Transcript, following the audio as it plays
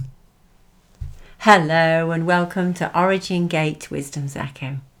Hello and welcome to Origin Gate Wisdom's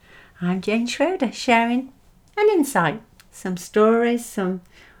Echo. I'm Jane Schroeder, sharing an insight, some stories, some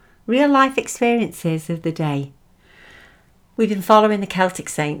real life experiences of the day. We've been following the Celtic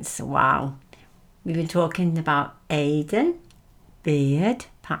saints. Wow. We've been talking about Aidan, Beard,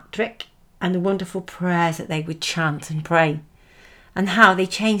 Patrick, and the wonderful prayers that they would chant and pray, and how they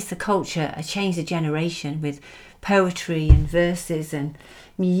changed the culture, changed the generation with poetry and verses and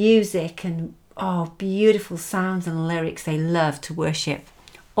music and beautiful sounds and lyrics they love to worship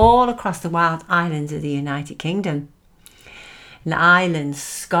all across the wild islands of the United Kingdom. In Ireland,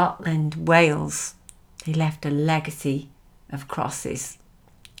 Scotland, Wales, they left a legacy of crosses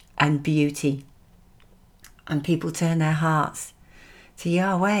and beauty, and people turned their hearts to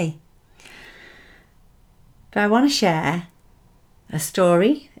Yahweh. But I want to share a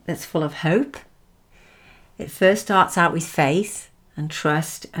story that's full of hope. It first starts out with faith and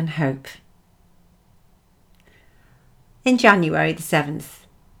trust and hope. In January the 7th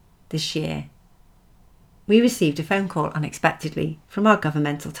this year, we received a phone call unexpectedly from our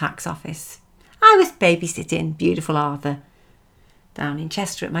governmental tax office. I was babysitting beautiful Arthur down in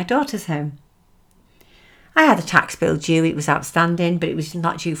Chester at my daughter's home. I had a tax bill due. It was outstanding, but it was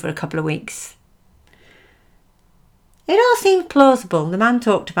not due for a couple of weeks. It all seemed plausible. The man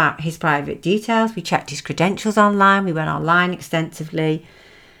talked about his private details. We checked his credentials online. We went online extensively.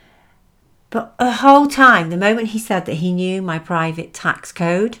 But the whole time, the moment he said that he knew my private tax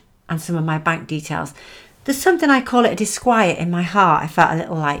code and some of my bank details, there's something, I call it a disquiet in my heart. I felt a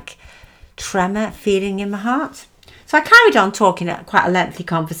little like tremor feeling in my heart. So I carried on talking at quite a lengthy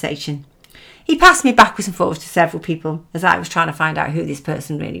conversation. He passed me backwards and forwards to several people as I was trying to find out who this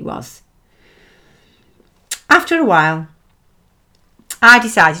person really was. After a while, I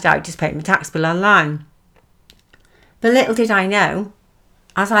decided I would just pay my tax bill online. But little did I know,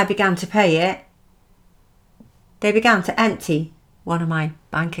 as I began to pay it, they began to empty one of my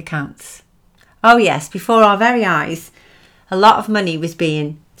bank accounts. Oh yes, before our very eyes, a lot of money was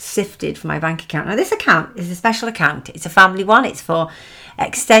being sifted from my bank account. Now this account is a special account. It's a family one. It's for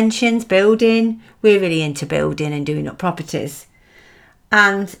extensions, building. We're really into building and doing up properties.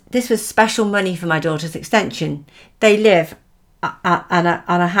 And this was special money for my daughter's extension. They live on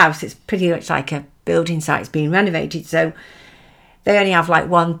a house. It's pretty much like a building site. It's being renovated. So they only have like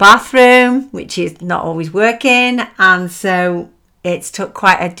one bathroom, which is not always working. And so it's took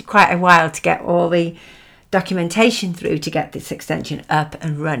quite a while to get all the documentation through to get this extension up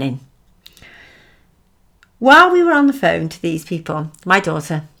and running. While we were on the phone to these people, my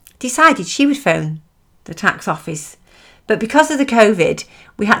daughter decided she would phone the tax office. But because of the COVID,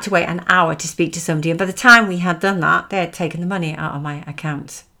 we had to wait an hour to speak to somebody. And by the time we had done that, they had taken the money out of my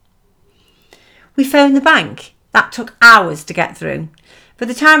account. We phoned the bank. That took hours to get through. By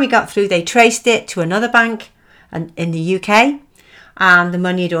the time we got through, they traced it to another bank in the UK, and the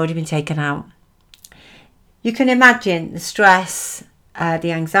money had already been taken out. You can imagine the stress,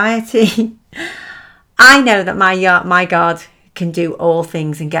 the anxiety. I know that my God can do all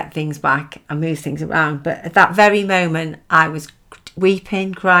things and get things back and move things around. But at that very moment, I was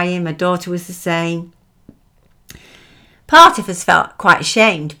weeping, crying. My daughter was the same. Part of us felt quite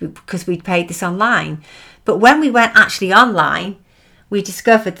ashamed because we'd paid this online. But when we went actually online, we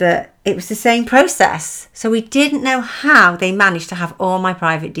discovered that it was the same process. So we didn't know how they managed to have all my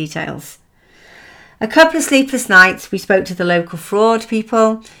private details. A couple of sleepless nights, we spoke to the local fraud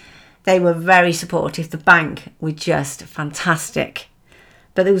people. They were very supportive. The bank were just fantastic.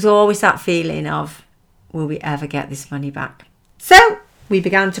 But there was always that feeling of, will we ever get this money back? So we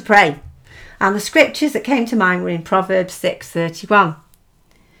began to pray. And the scriptures that came to mind were in Proverbs 6:31.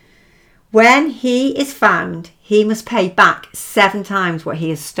 When he is found, he must pay back 7 times what he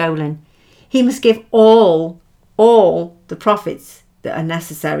has stolen. He must give all the profits that are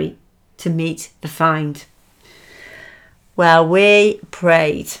necessary to meet the find. Well, we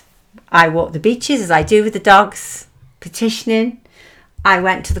prayed. I walked the beaches as I do with the dogs, petitioning. I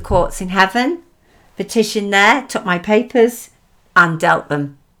went to the courts in heaven, petitioned there, took my papers and dealt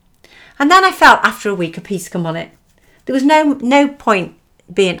them. And then I felt after a week a peace come on it. There was no point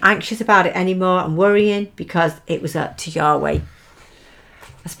being anxious about it anymore and worrying because it was up to Yahweh.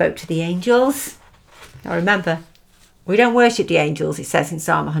 I spoke to the angels. Now remember, we don't worship the angels, it says in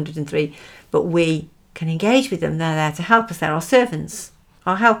Psalm 103, but we can engage with them. They're there to help us. They're our servants,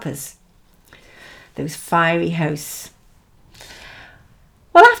 our helpers. Those fiery hosts.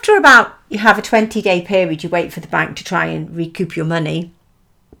 Well, after you have a 20-day period, you wait for the bank to try and recoup your money.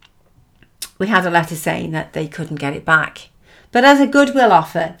 We had a letter saying that they couldn't get it back. But as a goodwill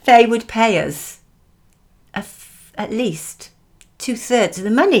offer, they would pay us at least 2/3 of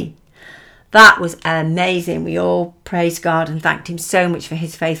the money. That was amazing. We all praised God and thanked him so much for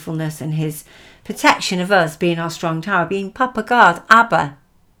his faithfulness and his protection of us, being our strong tower, being Papa God, Abba.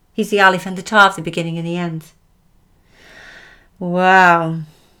 He's the Aleph and the Tav, the beginning and the end. Wow.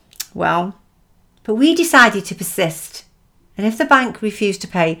 Well, but we decided to persist. And if the bank refused to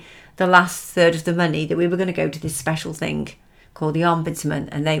pay the last third of the money, that we were going to go to this special thing called the Ombudsman,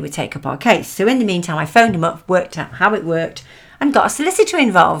 and they would take up our case. So in the meantime, I phoned him up, worked out how it worked, and got a solicitor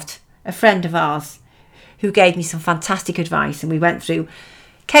involved, a friend of ours, who gave me some fantastic advice. And we went through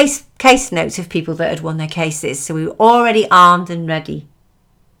case notes of people that had won their cases. So we were already armed and ready.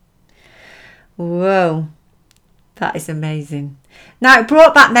 Whoa, that is amazing. Now, it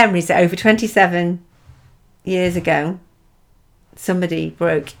brought back memories that over 27 years ago, somebody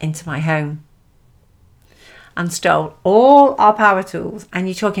broke into my home and stole all our power tools. And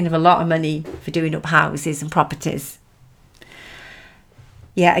you're talking of a lot of money for doing up houses and properties.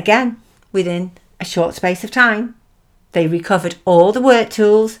 Yet again, within a short space of time, they recovered all the work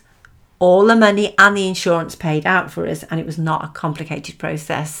tools, all the money and the insurance paid out for us. And it was not a complicated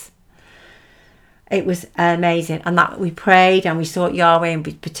process. It was amazing. And that we prayed and we sought Yahweh and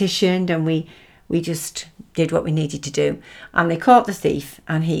we petitioned and we just did what we needed to do. And they caught the thief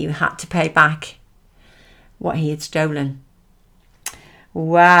and he had to pay back what he had stolen.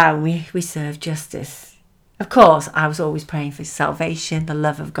 Wow, we served justice. Of course, I was always praying for salvation, the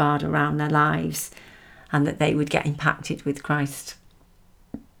love of God around their lives, and that they would get impacted with Christ,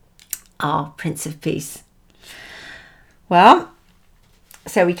 our Prince of Peace. Well,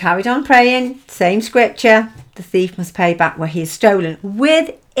 so we carried on praying, same scripture, the thief must pay back what he has stolen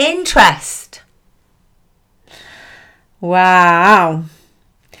with interest. Wow.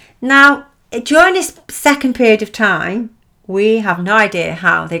 Now, during this second period of time, we have no idea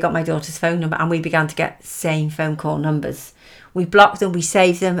how they got my daughter's phone number, and we began to get same phone call numbers. We blocked them, we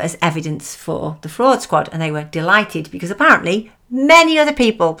saved them as evidence for the fraud squad, and they were delighted because apparently many other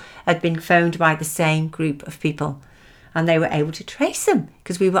people had been phoned by the same group of people. And they were able to trace them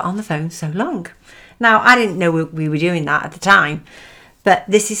because we were on the phone so long. Now, I didn't know we were doing that at the time, but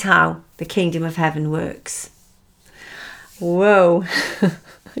this is how the kingdom of heaven works. Whoa,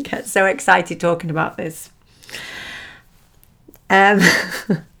 I get so excited talking about this.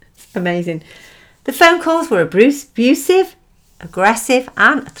 It's amazing. The phone calls were abusive, aggressive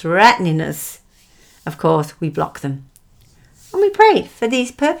and threatening us. Of course, we blocked them. And we prayed for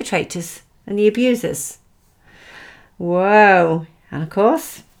these perpetrators and the abusers. Whoa. And of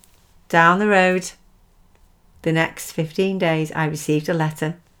course, down the road, the next 15 days, I received a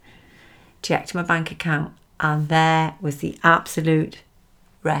letter, checked my bank account, and there was the absolute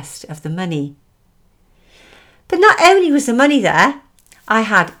rest of the money. But not only was the money there, I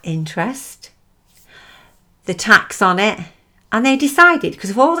had interest, the tax on it, and they decided, because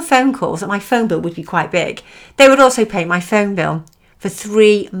of all the phone calls, that my phone bill would be quite big, they would also pay my phone bill for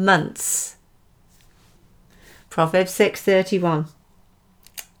 3 months. Proverbs 6:31.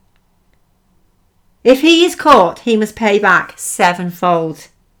 If he is caught, he must pay back sevenfold.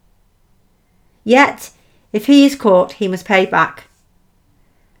 Yet, if he is caught, he must pay back,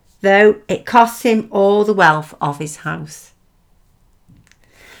 though it costs him all the wealth of his house.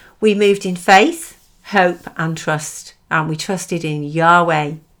 We moved in faith, hope and trust, and we trusted in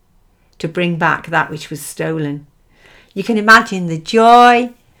Yahweh to bring back that which was stolen. You can imagine the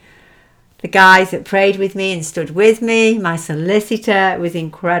joy. The guys that prayed with me and stood with me, my solicitor, was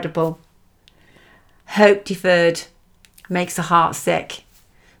incredible. Hope deferred makes the heart sick,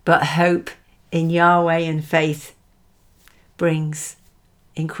 but hope in Yahweh and faith brings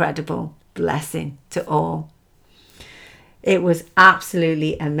incredible blessing to all. It was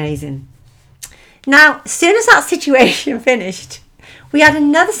absolutely amazing. Now, as soon as that situation finished, we had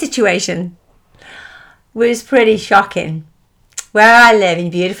another situation, which was pretty shocking. Where I live in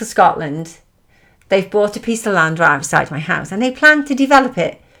beautiful Scotland, they've bought a piece of land right outside my house and they plan to develop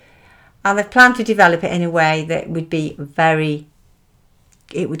it. And they've planned to develop it in a way that would be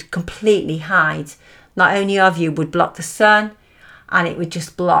it would completely hide. Not only our view, would block the sun, and it would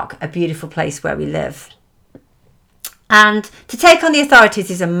just block a beautiful place where we live. And to take on the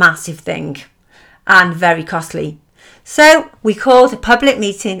authorities is a massive thing and very costly. So we called a public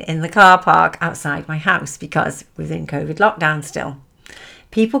meeting in the car park outside my house because we were in COVID lockdown still.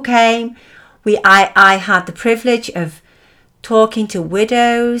 People came. I had the privilege of talking to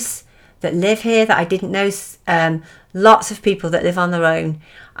widows that live here that I didn't know, lots of people that live on their own.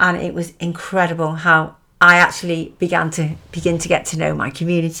 And it was incredible how I actually begin to get to know my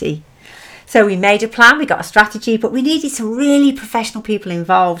community. So we made a plan, we got a strategy, but we needed some really professional people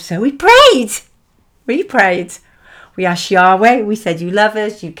involved. So we prayed. We We asked Yahweh, we said, you love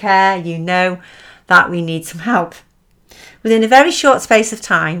us, you care, you know that we need some help. Within a very short space of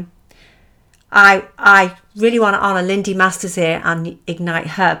time, I really want to honour Lindy Masters here and Ignite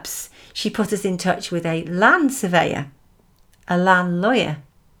Hubs. She put us in touch with a land surveyor, a land lawyer,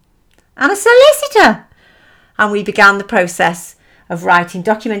 and a solicitor. And we began the process of writing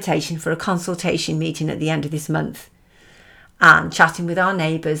documentation for a consultation meeting at the end of this month and chatting with our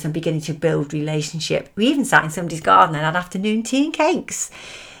neighbours and beginning to build relationship. We even sat in somebody's garden and had afternoon tea and cakes.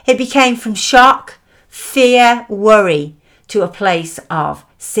 It became from shock, fear, worry to a place of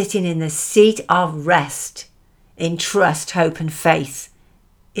sitting in the seat of rest, in trust, hope and faith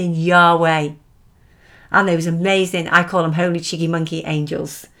in Yahweh. And there was amazing, I call them holy cheeky monkey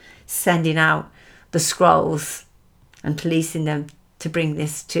angels, sending out the scrolls and policing them to bring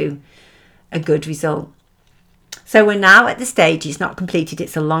this to a good result. So we're now at the stage, it's not completed,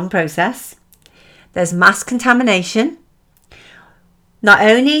 it's a long process. There's mass contamination. Not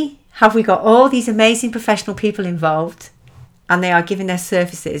only have we got all these amazing professional people involved, and they are giving their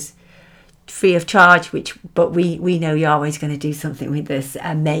services free of charge, but we know Yahweh's going to do something with this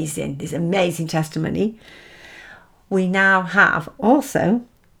amazing testimony. We now have also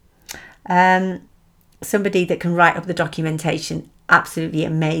somebody that can write up the documentation absolutely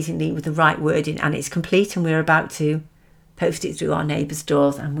amazingly with the right wording, and it's complete, and we're about to post it through our neighbours'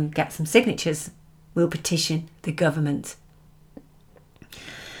 doors, and we'll get some signatures. We'll petition the government.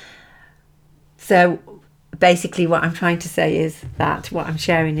 So basically what I'm trying to say is that what I'm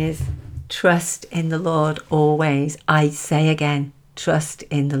sharing is trust in the Lord always. I say again, trust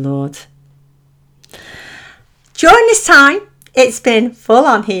in the Lord. During this time, it's been full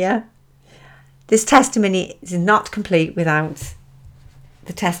on here. This testimony is not complete without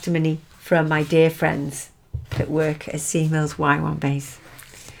the testimony from my dear friends that work at Seamills Y1 base.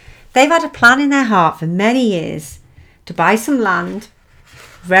 They've had a plan in their heart for many years to buy some land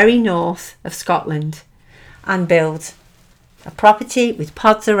very north of Scotland and build a property with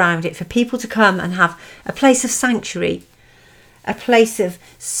pods around it for people to come and have a place of sanctuary, a place of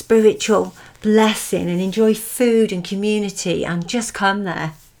spiritual blessing and enjoy food and community and just come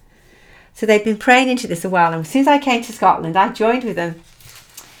there. So they've been praying into this a while, and as soon as I came to Scotland, I joined with them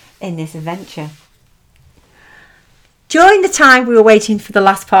in this adventure. During the time we were waiting for the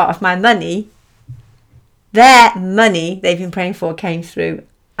last part of my money, their money they've been praying for came through,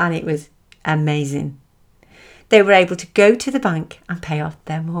 and it was amazing. They were able to go to the bank and pay off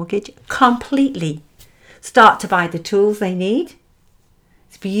their mortgage completely, start to buy the tools they need.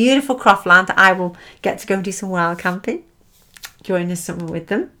 It's beautiful cropland that I will get to go and do some wild camping during the summer with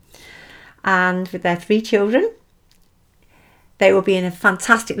them and with their 3 children. They will be in a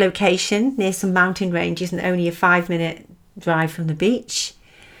fantastic location near some mountain ranges and only a 5-minute drive from the beach.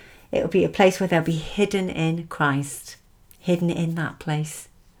 It will be a place where they'll be hidden in Christ, hidden in that place,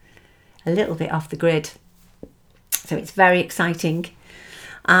 a little bit off the grid. So it's very exciting.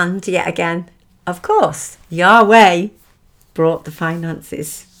 And yet again, of course, Yahweh brought the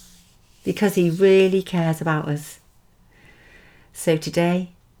finances because he really cares about us. So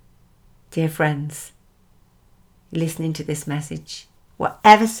today, dear friends, listening to this message,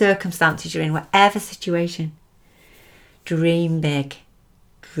 whatever circumstances you're in, whatever situation, dream big.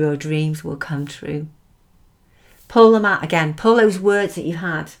 Your dreams will come true. Pull them out again. Pull those words that you've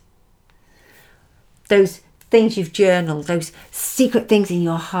had, those things you've journaled, those secret things in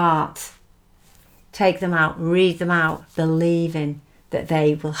your heart. Take them out, read them out, believing that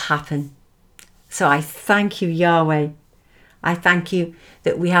they will happen. So I thank you, Yahweh. I thank you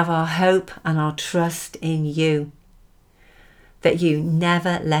that we have our hope and our trust in you, that you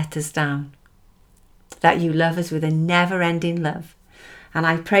never let us down, that you love us with a never-ending love. And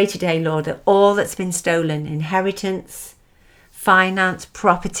I pray today, Lord, that all that's been stolen, inheritance, finance,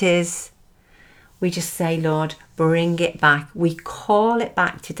 properties, we just say, Lord, bring it back. We call it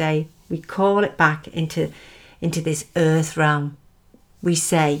back today. We call it back into this earth realm. We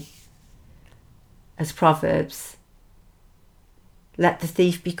say, as Proverbs, let the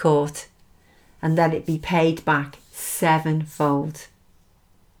thief be caught and let it be paid back 7-fold.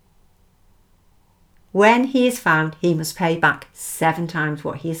 When he is found, he must pay back 7 times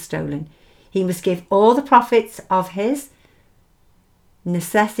what he has stolen. He must give all the profits of his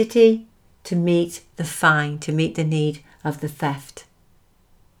necessity to meet the fine, to meet the need of the theft.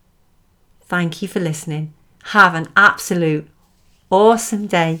 Thank you for listening. Have an absolute awesome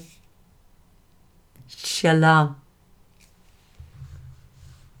day. Shalom.